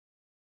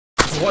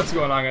What's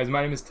going on, guys?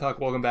 My name is Tuck.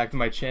 Welcome back to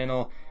my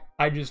channel.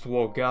 I just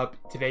woke up.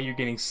 Today you're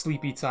getting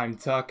Sleepy Time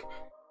Tuck.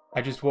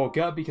 I just woke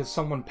up because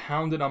someone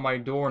pounded on my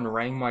door and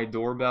rang my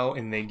doorbell,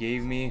 and they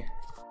gave me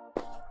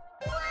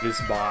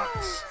this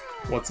box.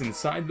 What's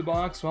inside the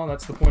box? Well,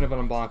 that's the point of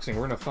an unboxing.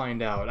 We're gonna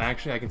find out.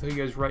 Actually, I can tell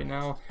you guys right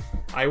now,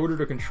 I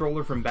ordered a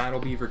controller from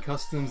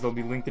BattleBeaverCustoms. They'll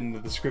be linked in the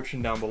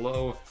description down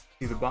below.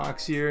 See the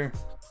box here?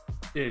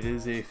 It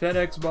is a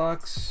FedEx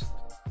box.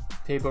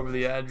 Tape over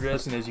the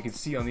address, and as you can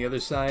see on the other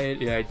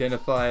side, it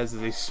identifies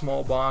as a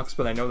small box,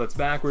 but I know that's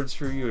backwards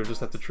for you. You'll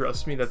just have to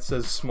trust me. That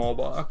says small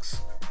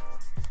box.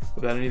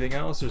 Without anything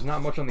else, there's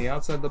not much on the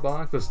outside of the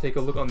box. Let's take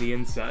a look on the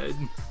inside.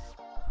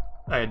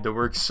 I had to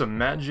work some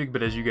magic,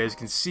 but as you guys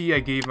can see, I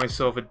gave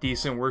myself a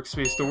decent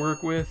workspace to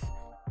work with.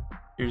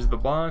 Here's the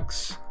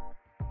box.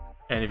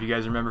 And if you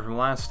guys remember from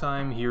last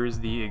time, here is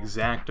the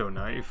X-Acto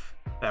knife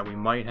that we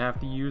might have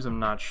to use. I'm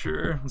not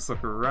sure. Let's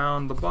look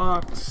around the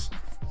box.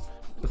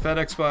 The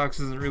FedEx box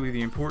isn't really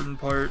the important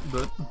part,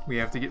 but we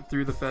have to get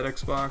through the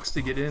FedEx box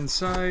to get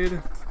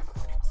inside.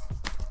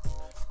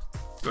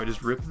 Do I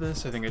just rip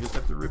this? I think I just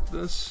have to rip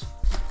this.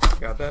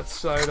 Got that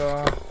side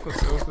off.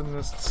 Let's open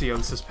this. Let's see how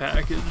this is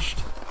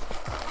packaged.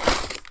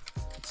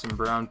 Some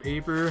brown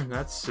paper.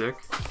 That's sick.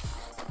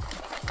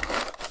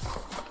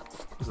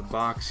 There's a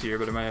box here,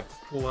 but I might have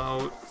to pull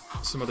out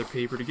some other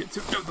paper to get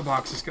to. Nope, the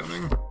box is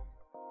coming.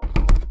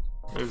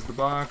 There's the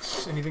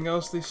box. Anything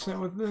else they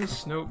sent with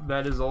this? Nope,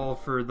 that is all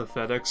for the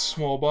FedEx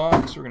small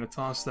box. We're gonna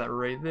toss that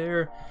right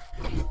there.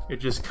 It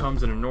just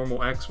comes in a normal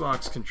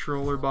Xbox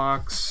controller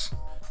box,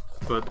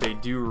 but they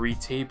do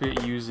retape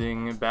it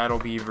using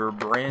BattleBeaver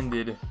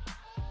branded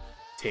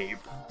tape.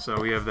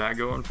 So we have that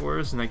going for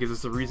us, and that gives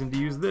us a reason to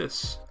use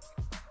this.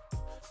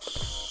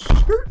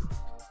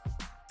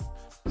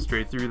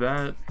 Straight through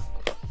that.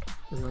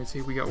 The only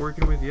tape we got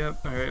working with,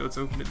 yep. Alright, let's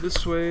open it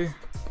this way.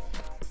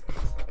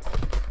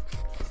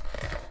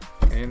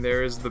 And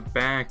there is the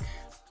back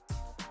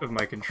of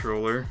my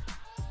controller.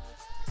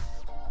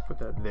 Put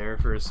that there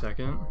for a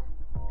second.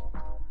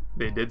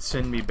 They did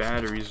send me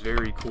batteries,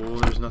 very cool.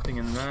 There's nothing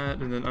in that.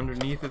 And then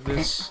underneath of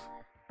this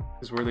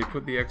is where they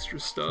put the extra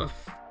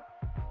stuff.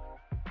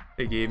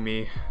 They gave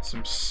me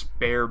some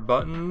spare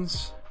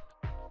buttons,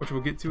 which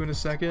we'll get to in a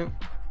second.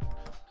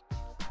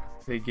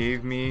 They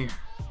gave me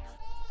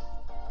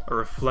a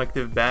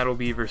reflective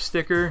BattleBeaver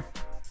sticker.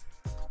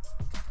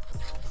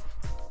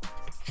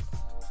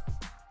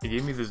 They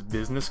gave me this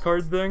business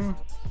card thing.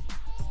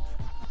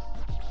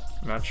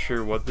 I'm not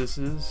sure what this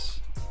is.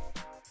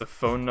 The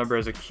phone number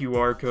has a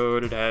QR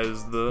code. It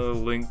has the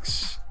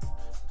links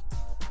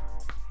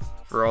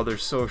for all their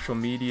social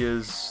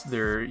medias,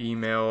 their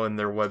email, and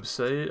their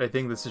website. I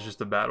think this is just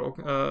a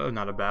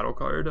not a battle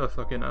card, a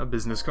fucking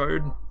business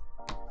card.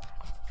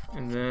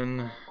 And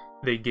then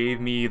they gave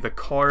me the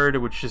card,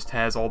 which just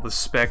has all the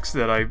specs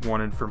that I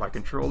wanted for my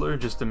controller,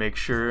 just to make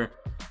sure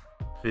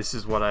this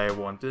is what I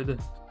wanted.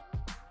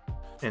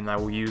 And I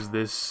will use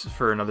this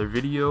for another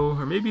video,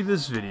 or maybe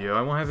this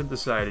video. I haven't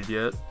decided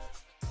yet,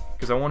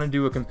 because I want to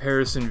do a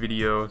comparison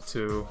video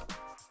to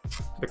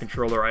the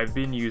controller I've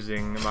been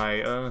using,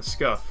 my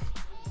SCUF.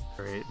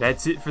 Alright,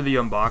 that's it for the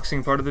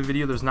unboxing part of the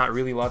video. There's not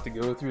really a lot to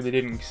go through. They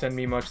didn't send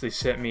me much. They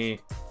sent me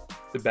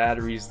the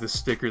batteries, the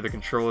sticker, the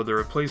controller, the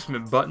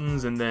replacement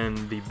buttons, and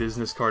then the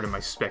business card and my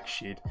spec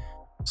sheet.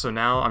 So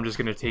now I'm just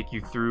going to take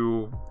you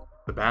through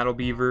the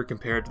BattleBeaver,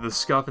 compare it to the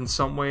SCUF in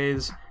some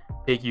ways,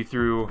 take you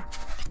through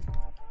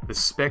the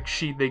spec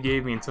sheet they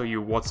gave me and tell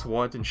you what's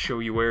what and show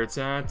you where it's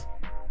at.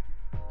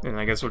 And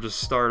I guess we'll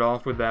just start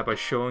off with that by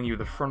showing you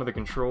the front of the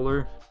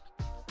controller.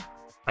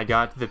 I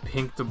got the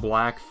pink to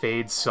black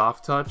fade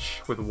soft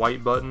touch with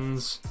white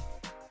buttons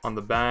on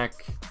the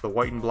back, the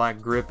white and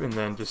black grip, and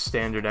then just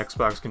standard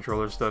Xbox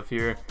controller stuff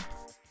here.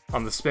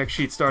 On the spec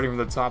sheet, starting from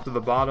the top to the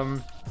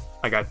bottom,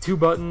 I got two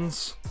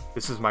buttons.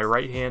 This is my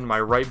right hand. My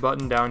right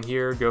button down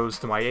here goes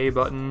to my A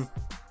button.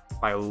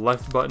 My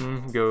left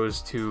button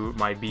goes to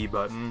my B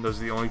button. Those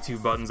are the only two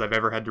buttons I've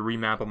ever had to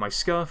remap on my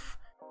SCUF.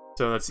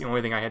 So that's the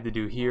only thing I had to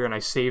do here, and I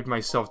saved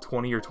myself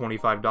 $20 or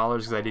 $25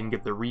 because I didn't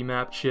get the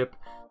remap chip,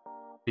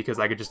 because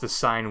I could just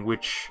assign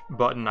which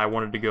button I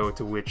wanted to go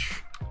to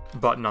which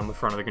button on the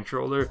front of the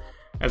controller,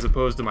 as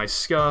opposed to my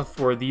SCUF,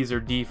 where these are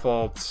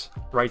default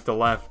right to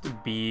left,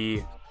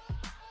 B,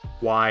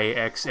 Y,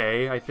 X,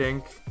 A, I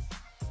think.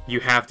 You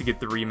have to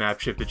get the remap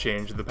chip to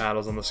change the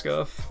paddles on the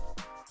SCUF.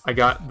 I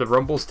got the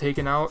rumbles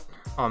taken out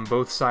on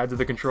both sides of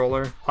the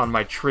controller. On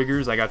my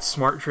triggers, I got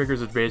smart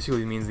triggers, which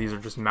basically means these are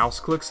just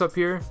mouse clicks up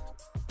here.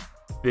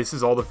 This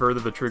is all the further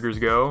the triggers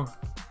go.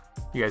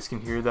 You guys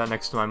can hear that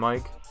next to my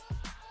mic.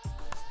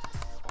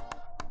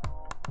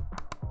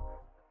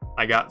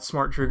 I got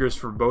smart triggers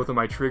for both of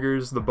my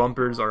triggers. The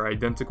bumpers are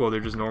identical, they're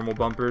just normal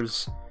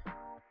bumpers.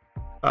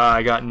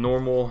 I got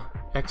normal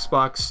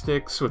Xbox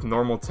sticks with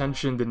normal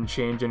tension, didn't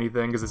change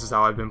anything because this is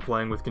how I've been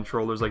playing with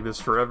controllers like this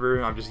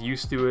forever. I'm just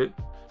used to it.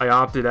 I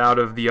opted out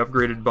of the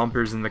upgraded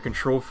bumpers in the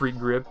Control Freak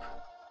grip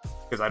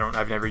because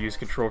I've never used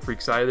Control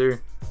Freaks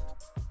either.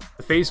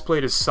 The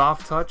faceplate is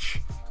soft touch.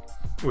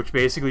 which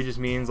basically just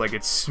means like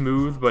it's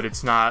smooth, but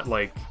it's not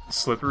like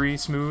slippery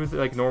smooth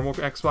like normal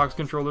Xbox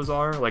controllers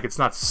are. Like it's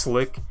not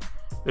slick.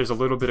 There's a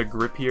little bit of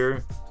grip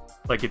here.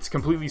 Like it's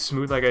completely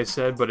smooth, like I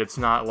said, but it's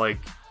not like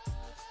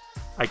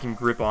I can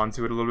grip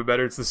onto it a little bit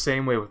better. It's the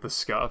same way with the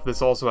SCUF.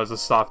 This also has a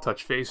soft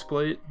touch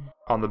faceplate.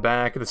 On the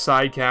back, the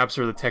side caps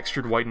are the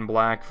textured white and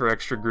black for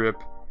extra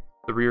grip.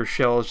 The rear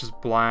shell is just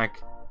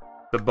black.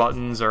 The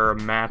buttons are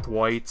matte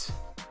white.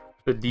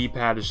 The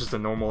D-pad is just a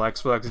normal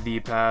Xbox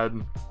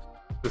D-pad.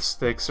 The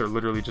sticks are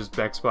literally just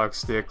Xbox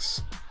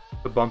sticks.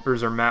 The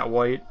bumpers are matte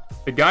white.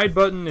 The guide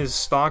button is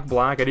stock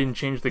black. I didn't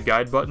change the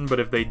guide button, but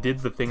if they did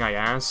the thing I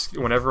asked,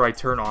 whenever I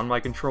turn on my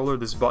controller,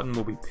 this button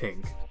will be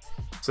pink.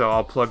 So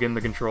I'll plug in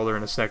the controller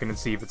in a second and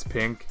see if it's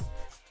pink.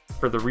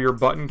 For the rear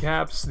button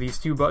caps, these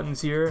two buttons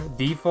here,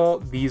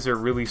 default, these are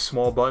really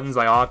small buttons.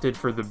 I opted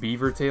for the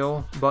beaver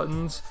tail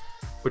buttons,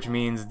 which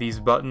means these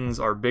buttons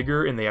are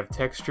bigger and they have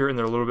texture and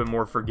they're a little bit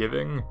more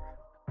forgiving.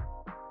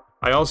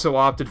 I also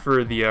opted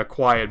for the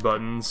quiet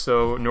buttons,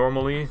 so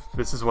normally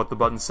this is what the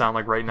buttons sound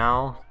like right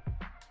now.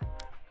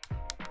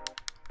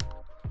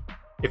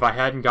 If I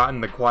hadn't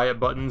gotten the quiet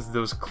buttons,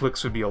 those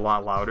clicks would be a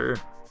lot louder.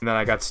 And then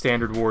I got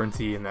standard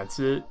warranty and that's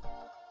it.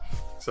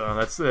 So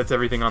that's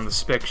everything on the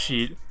spec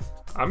sheet.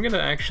 I'm gonna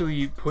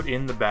actually put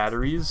in the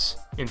batteries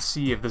and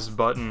see if this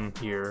button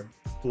here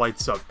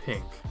lights up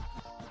pink.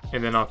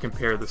 And then I'll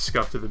compare the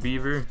SCUF to the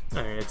Beaver.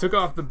 Alright, I took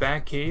off the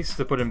back case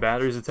to put in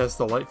batteries to test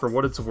the light. For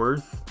what it's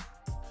worth,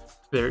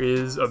 there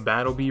is a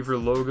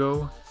BattleBeaver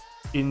logo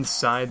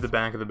inside the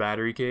back of the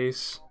battery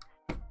case.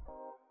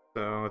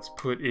 So let's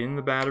put in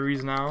the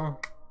batteries now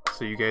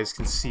so you guys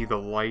can see the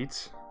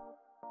light.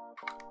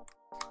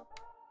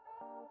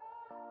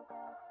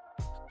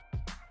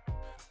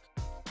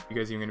 You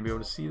guys even gonna be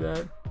able to see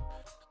that?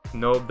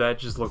 Nope, that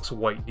just looks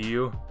white to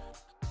you.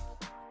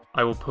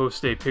 I will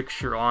post a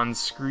picture on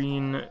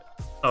screen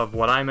of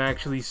what I'm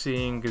actually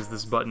seeing because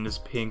this button is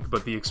pink,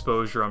 but the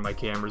exposure on my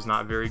camera is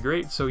not very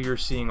great, so you're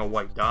seeing a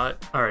white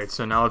dot. Alright,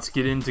 so now let's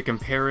get into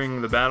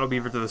comparing the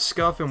BattleBeaver to the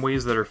SCUF in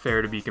ways that are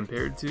fair to be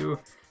compared to.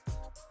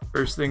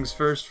 First things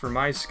first, for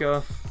my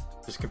SCUF,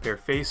 just compare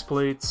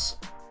faceplates.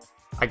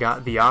 I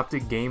got the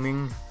Optic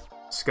Gaming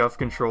SCUF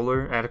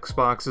controller at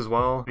Xbox as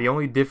well. The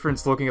only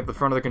difference looking at the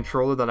front of the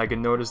controller that I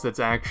can notice that's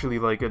actually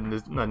like a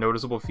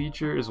noticeable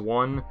feature is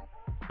one,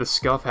 the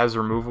SCUF has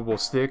removable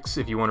sticks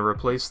if you want to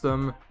replace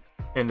them,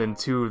 and then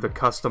two, the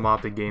custom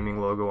Optic Gaming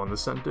logo on the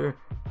center.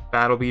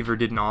 BattleBeaver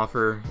didn't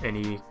offer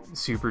any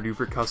super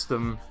duper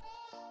custom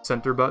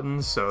center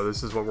buttons, so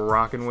this is what we're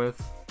rocking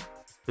with.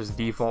 There's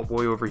Default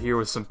Boy over here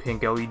with some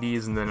pink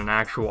LEDs and then an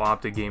actual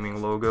Optic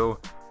Gaming logo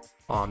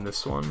on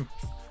this one.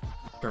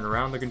 Turn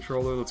around the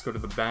controller, let's go to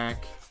the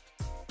back.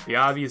 The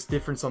obvious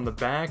difference on the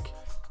back,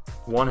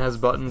 one has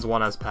buttons,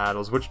 one has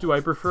paddles. Which do I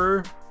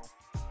prefer?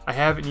 I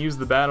haven't used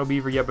the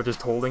BattleBeaver yet, but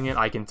just holding it,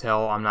 I can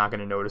tell I'm not going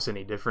to notice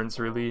any difference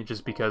really,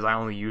 just because I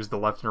only use the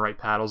left and right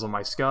paddles on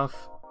my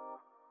SCUF.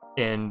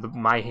 And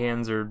my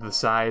hands are the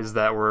size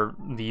that were,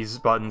 these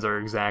buttons are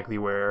exactly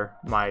where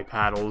my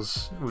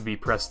paddles would be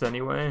pressed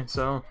anyway,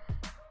 so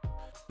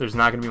there's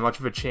not going to be much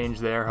of a change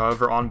there.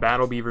 However, on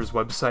BattleBeaver's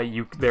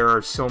website, there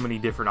are so many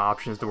different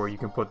options to where you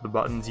can put the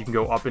buttons. You can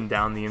go up and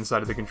down the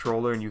inside of the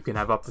controller, and you can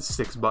have up to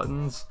 6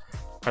 buttons.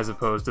 As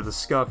opposed to the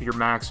SCUF, your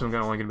maximum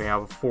only going to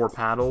have 4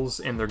 paddles,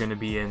 and they're going to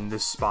be in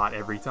this spot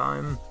every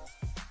time.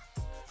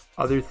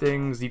 Other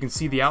things, you can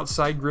see the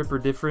outside grip are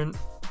different.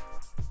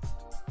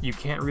 You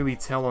can't really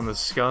tell on the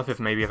SCUF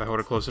if I hold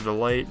it closer to the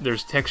light.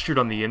 There's textured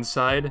on the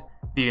inside.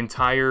 The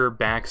entire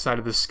back side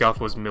of the SCUF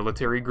was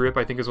military grip,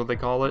 I think is what they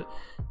call it,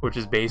 which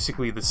is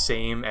basically the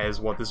same as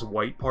what this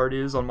white part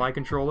is on my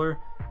controller,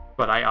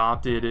 but I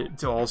opted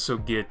to also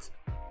get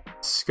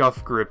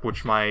SCUF grip,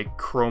 which my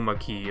chroma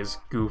key is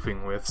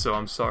goofing with, so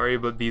I'm sorry,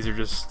 but these are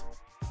just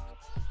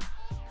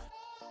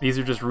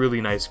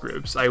really nice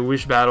grips. I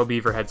wish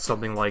BattleBeaver had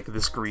something like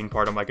this green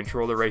part on my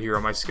controller right here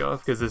on my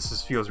SCUF, because this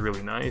just feels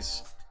really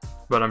nice.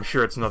 But I'm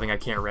sure it's nothing I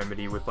can't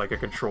remedy with like a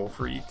Control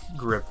Freak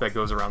grip that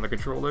goes around the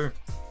controller.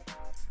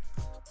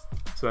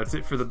 So that's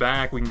it for the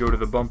back. We can go to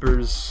the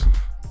bumpers.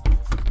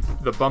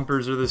 The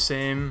bumpers are the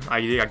same.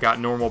 I got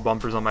normal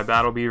bumpers on my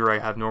BattleBeaver. I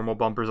have normal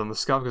bumpers on the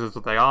SCUF because that's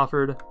what they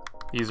offered.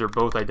 These are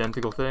both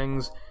identical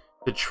things.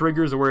 The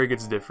triggers are where it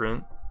gets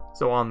different.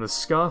 So on the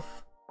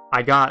SCUF,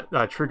 I got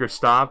trigger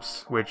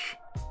stops, which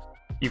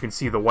you can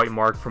see the white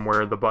mark from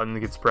where the button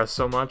gets pressed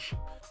so much.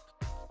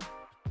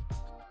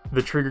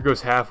 The trigger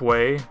goes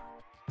halfway,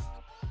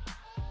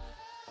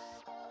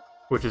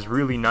 which is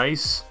really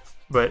nice,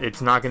 but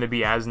it's not going to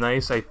be as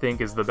nice, I think,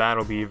 as the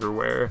BattleBeaver,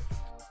 where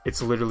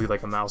it's literally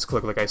like a mouse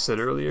click, like I said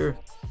earlier.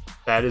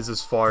 That is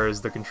as far as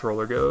the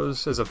controller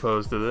goes, as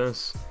opposed to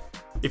this.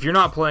 If you're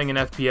not playing an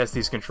FPS,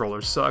 these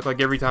controllers suck.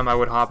 Like, every time I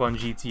would hop on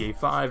GTA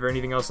 5 or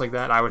anything else like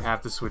that, I would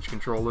have to switch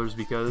controllers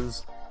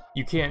because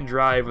you can't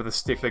drive with a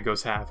stick that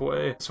goes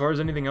halfway. As far as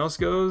anything else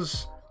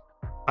goes,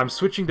 I'm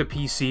switching to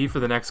PC for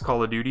the next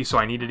Call of Duty, so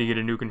I needed to get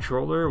a new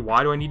controller.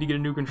 Why do I need to get a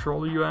new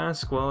controller, you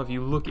ask? Well, if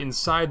you look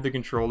inside the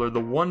controller,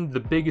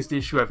 the biggest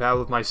issue I've had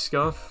with my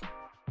SCUF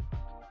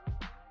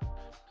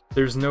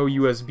there's no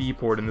USB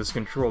port in this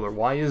controller.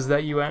 Why is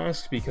that, you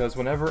ask? Because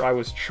whenever I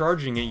was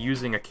charging it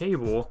using a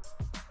cable,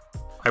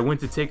 I went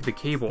to take the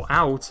cable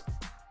out,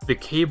 the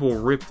cable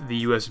ripped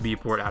the USB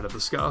port out of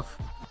the SCUF.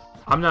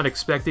 I'm not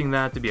expecting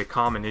that to be a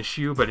common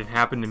issue, but it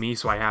happened to me,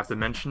 so I have to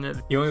mention it.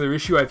 The only other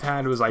issue I've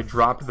had was I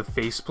dropped the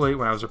faceplate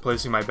when I was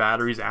replacing my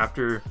batteries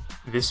after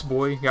this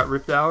boy got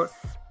ripped out.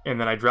 And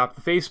then I dropped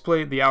the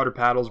faceplate, the outer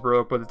paddles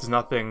broke, but it's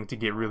nothing to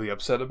get really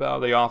upset about.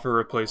 They offer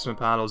replacement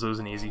paddles, it was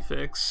an easy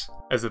fix.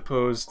 As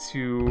opposed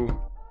to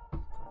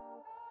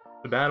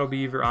the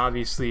BattleBeaver,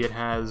 obviously it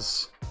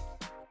has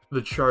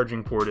the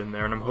charging port in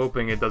there, and I'm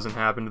hoping it doesn't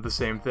happen to the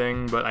same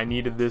thing, but I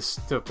needed this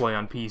to play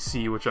on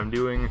PC, which I'm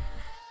doing,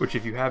 which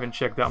if you haven't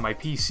checked out my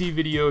PC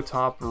video,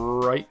 top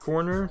right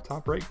corner,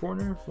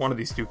 one of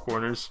these two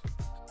corners,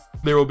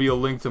 there will be a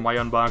link to my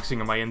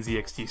unboxing of my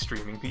NZXT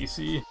streaming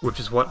PC,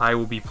 which is what I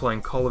will be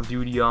playing Call of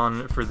Duty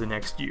on for the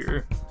next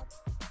year.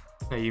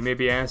 Now you may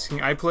be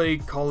asking, I play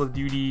Call of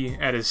Duty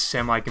at a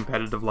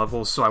semi-competitive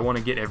level, so I want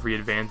to get every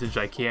advantage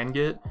I can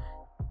get.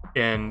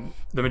 And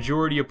the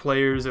majority of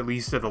players, at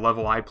least at the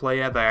level I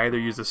play at, they either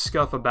use a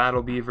SCUF, a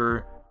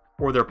BattleBeaver,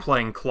 or they're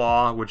playing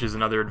Claw, which is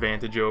another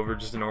advantage over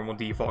just a normal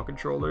default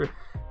controller.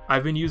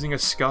 I've been using a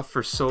SCUF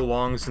for so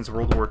long, since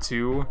World War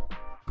II.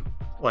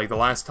 Like, the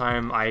last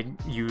time I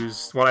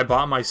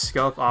bought my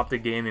SCUF,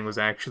 Optic Gaming was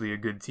actually a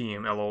good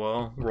team,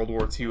 lol. World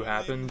War II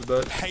happened,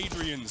 but...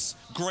 Hadrian's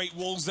great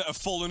walls that have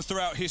fallen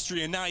throughout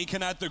history, and now you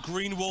can add the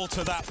green wall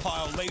to that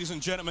pile. Ladies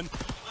and gentlemen,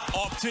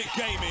 Optic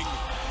Gaming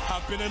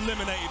have been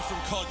eliminated from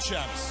COD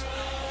Champs.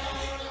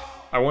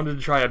 I wanted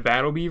to try a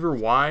BattleBeaver.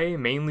 Why?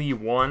 Mainly,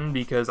 one,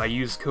 because I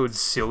used code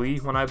SILLY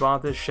when I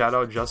bought this. Shout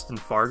out Justin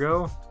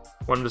Fargo.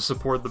 Wanted to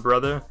support the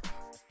brother.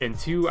 And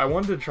two, I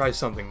wanted to try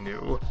something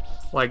new.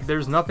 Like,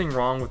 there's nothing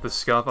wrong with the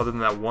SCUF other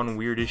than that one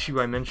weird issue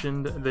I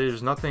mentioned.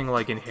 There's nothing,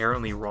 like,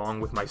 inherently wrong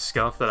with my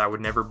SCUF that I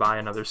would never buy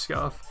another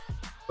SCUF.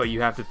 But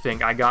you have to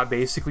think, I got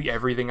basically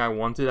everything I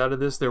wanted out of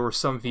this. There were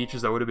some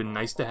features that would have been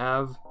nice to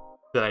have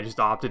that I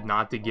just opted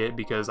not to get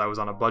because I was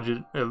on a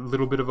budget, a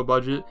little bit of a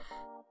budget.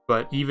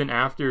 But even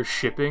after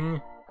shipping,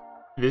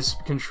 this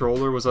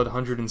controller was at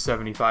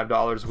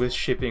 $175 with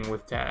shipping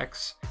with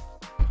tax.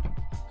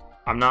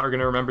 I'm not going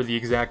to remember the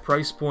exact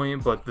price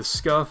point, but the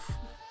SCUF,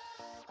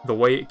 the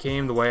way it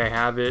came, the way I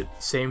have it,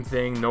 same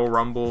thing, no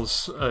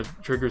rumbles,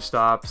 trigger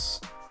stops,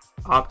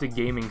 Optic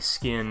Gaming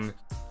skin,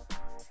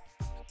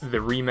 the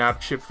remap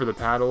chip for the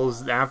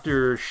paddles.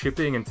 After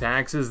shipping and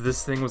taxes,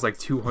 this thing was like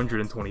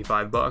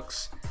 225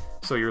 bucks.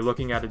 So you're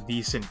looking at a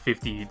decent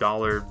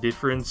 $50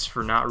 difference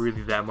for not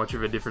really that much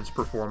of a difference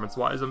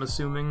performance-wise, I'm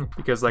assuming.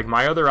 Because, like,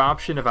 my other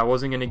option, if I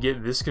wasn't going to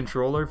get this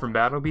controller from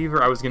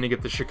BattleBeaver, I was going to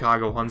get the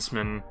Chicago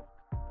Huntsman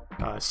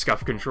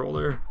SCUF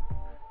controller.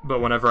 But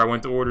whenever I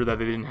went to order that,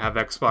 they didn't have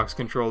Xbox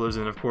controllers,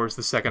 and of course,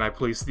 the second I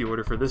placed the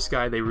order for this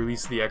guy, they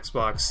released the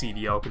Xbox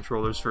CDL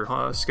controllers for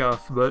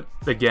SCUF. But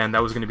again,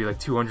 that was going to be like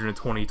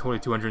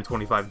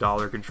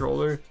 $225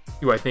 controller.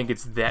 Do I think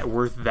it's that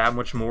worth that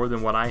much more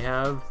than what I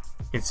have,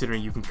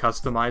 considering you can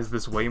customize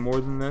this way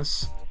more than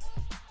this?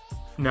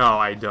 No,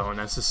 I don't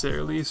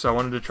necessarily. So I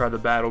wanted to try the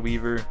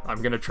BattleBeaver.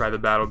 I'm going to try the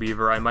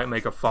BattleBeaver. I might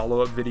make a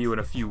follow-up video in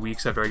a few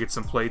weeks after I get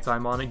some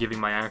playtime on it,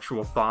 giving my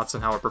actual thoughts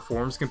on how it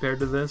performs compared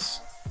to this.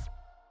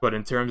 But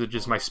in terms of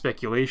just my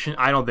speculation,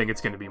 I don't think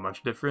it's going to be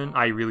much different.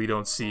 I really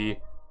don't see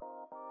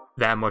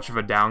that much of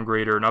a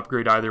downgrade or an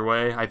upgrade either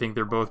way. I think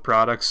they're both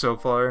products so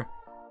far.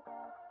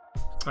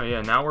 Oh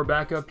yeah, now we're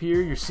back up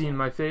here. You're seeing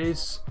my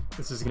face.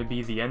 This is going to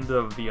be the end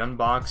of the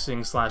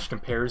unboxing /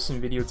 comparison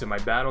video to my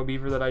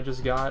BattleBeaver that I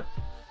just got.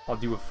 I'll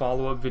do a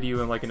follow-up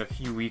video in a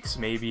few weeks,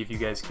 maybe, if you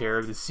guys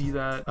care to see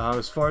that.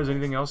 As far as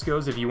anything else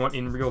goes, if you want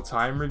in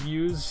real-time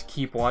reviews,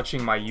 keep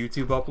watching my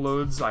YouTube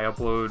uploads. I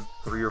upload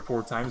 3 or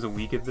 4 times a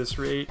week at this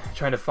rate.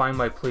 Trying to find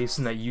my place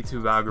in that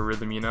YouTube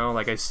algorithm, you know?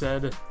 Like I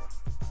said,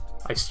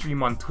 I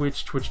stream on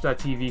Twitch,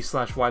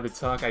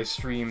 twitch.tv/whythetuck. I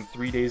stream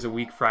 3 days a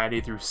week, Friday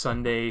through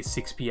Sunday,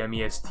 6 p.m.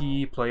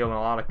 EST. Play a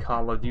lot of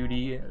Call of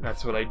Duty.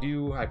 That's what I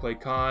do. I play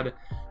COD.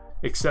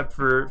 Except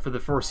for the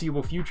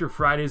foreseeable future,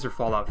 Fridays are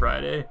Fallout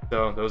Friday.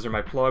 So those are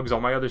my plugs. All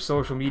my other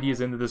social media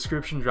is in the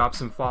description. Drop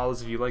some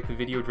follows if you like the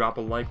video. Drop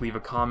a like, leave a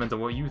comment on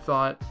what you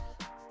thought.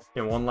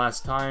 And one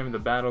last time,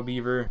 the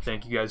BattleBeaver.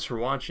 Thank you guys for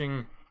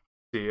watching.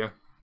 See ya.